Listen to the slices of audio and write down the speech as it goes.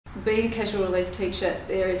being a casual relief teacher,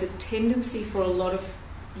 there is a tendency for a lot of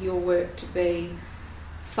your work to be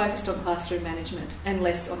focused on classroom management and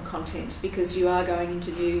less on content, because you are going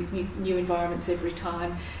into new environments every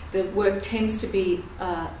time. The work tends to be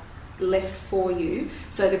left for you,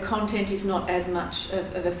 so the content is not as much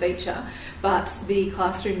of a feature, but the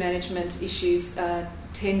classroom management issues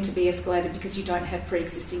tend to be escalated because you don't have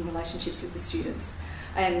pre-existing relationships with the students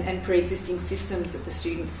and pre-existing systems that the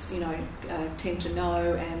students tend to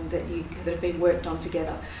know and that have been worked on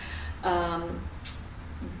together.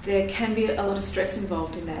 There can be a lot of stress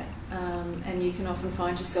involved in that, and you can often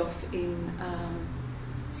find yourself in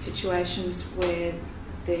situations where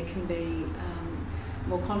there can be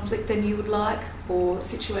more conflict than you would like, or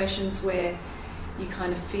situations where you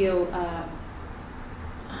kind of feel,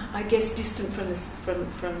 I guess, distant from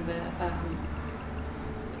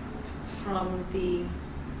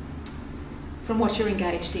what you're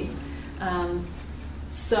engaged in.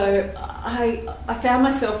 So I found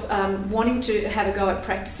myself wanting to have a go at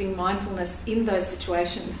practicing mindfulness in those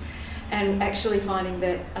situations, and actually finding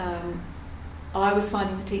that I was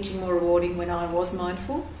finding the teaching more rewarding when I was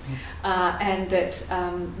mindful, and that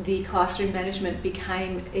the classroom management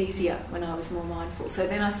became easier when I was more mindful. So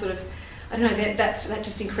then I don't know, that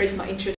just increased my interest